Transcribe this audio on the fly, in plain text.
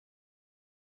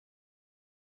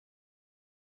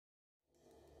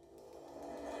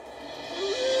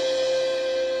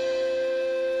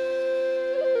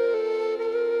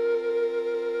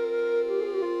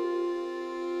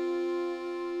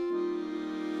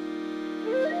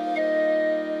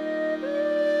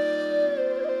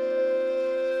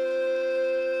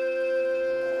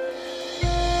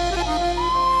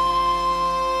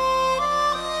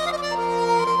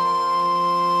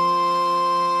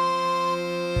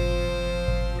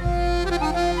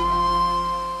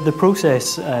The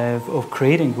process of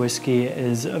creating whisky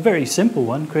is a very simple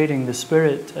one. Creating the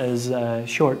spirit is a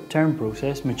short-term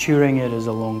process, maturing it is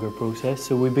a longer process.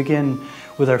 So we begin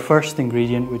with our first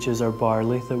ingredient, which is our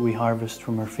barley that we harvest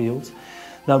from our fields.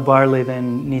 That barley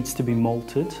then needs to be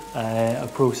malted, a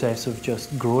process of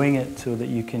just growing it so that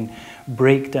you can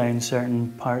break down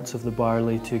certain parts of the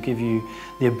barley to give you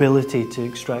the ability to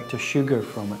extract a sugar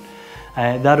from it.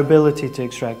 That ability to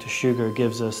extract a sugar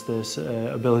gives us this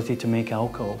ability to make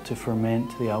alcohol, to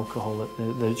ferment the alcohol,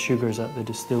 the sugars at the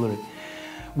distillery.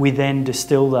 We then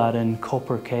distill that in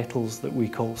copper kettles that we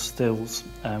call stills,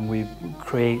 and we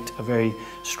create a very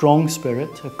strong spirit,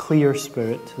 a clear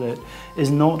spirit that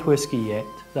is not whisky yet.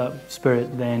 That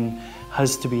spirit then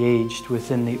has to be aged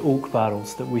within the oak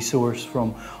barrels that we source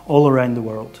from all around the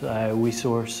world. We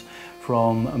source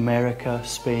from America,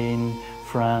 Spain,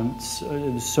 France,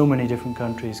 so many different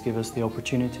countries give us the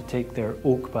opportunity to take their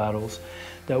oak barrels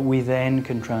that we then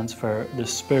can transfer the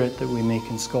spirit that we make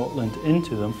in Scotland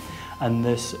into them, and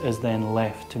this is then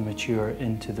left to mature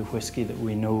into the whisky that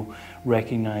we know,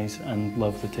 recognise and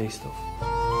love the taste of.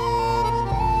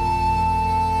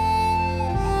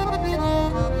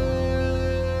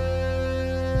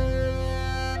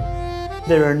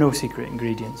 There are no secret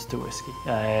ingredients to whisky.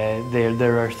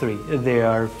 There are three. They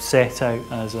are set out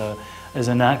as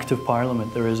an Act of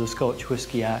Parliament. There is a Scotch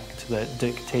Whisky Act that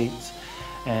dictates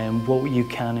what you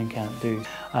can and can't do.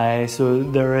 So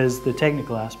there is the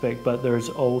technical aspect, but there's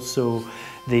also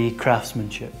the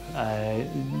craftsmanship.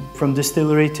 From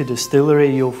distillery to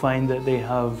distillery, you'll find that they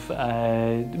have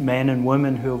men and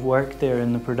women who have worked there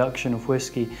in the production of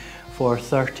whisky for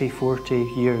 30, 40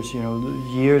 years,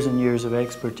 years and years of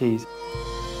expertise.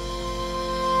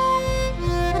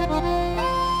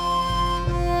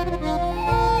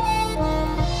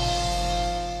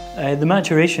 The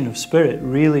maturation of spirit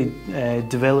really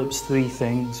develops three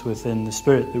things within the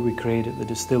spirit that we create at the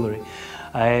distillery.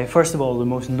 First of all, the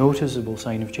most noticeable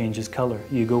sign of change is colour.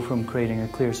 You go from creating a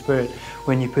clear spirit,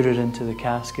 when you put it into the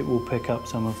cask it will pick up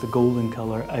some of the golden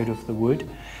colour out of the wood.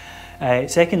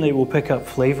 Secondly, it will pick up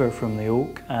flavour from the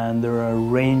oak, and there are a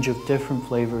range of different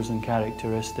flavours and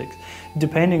characteristics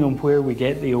depending on where we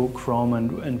get the oak from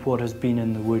and what has been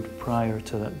in the wood prior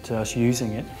to us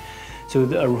using it. So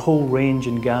a whole range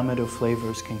and gamut of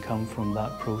flavours can come from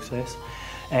that process.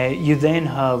 You then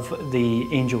have the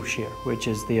angel share, which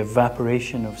is the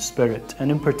evaporation of spirit,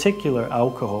 and in particular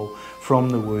alcohol from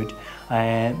the wood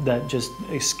that just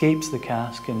escapes the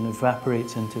cask and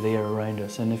evaporates into the air around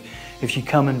us. And if you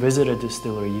come and visit a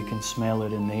distillery, you can smell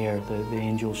it in the air, the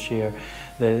angel share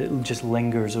that just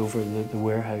lingers over the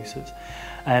warehouses.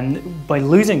 And by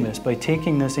losing this, by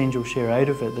taking this angel share out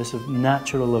of it, this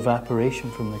natural evaporation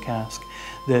from the cask,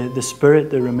 the spirit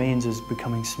that remains is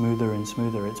becoming smoother and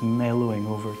smoother. It's mellowing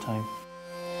over time.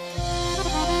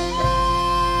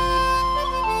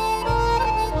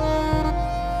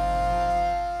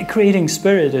 Creating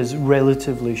spirit is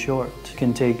relatively short. It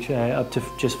can take up to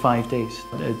just 5 days.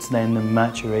 It's then the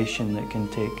maturation that can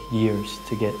take years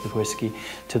to get the whisky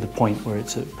to the point where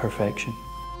it's at perfection.